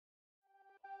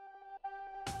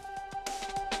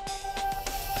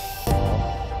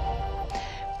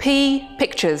P,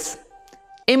 pictures.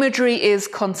 Imagery is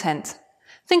content.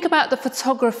 Think about the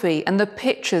photography and the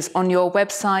pictures on your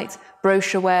website,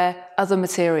 brochureware, other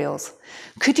materials.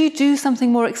 Could you do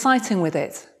something more exciting with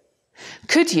it?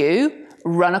 Could you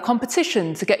run a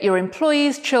competition to get your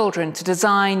employees' children to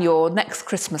design your next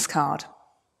Christmas card?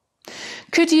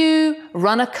 Could you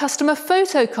run a customer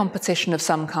photo competition of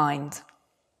some kind?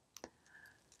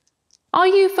 Are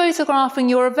you photographing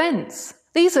your events?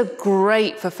 These are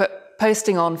great for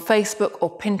posting on Facebook or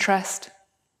Pinterest.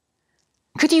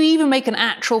 Could you even make an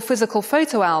actual physical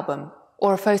photo album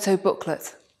or a photo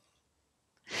booklet?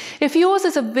 If yours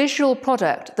is a visual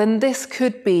product, then this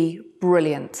could be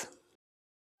brilliant.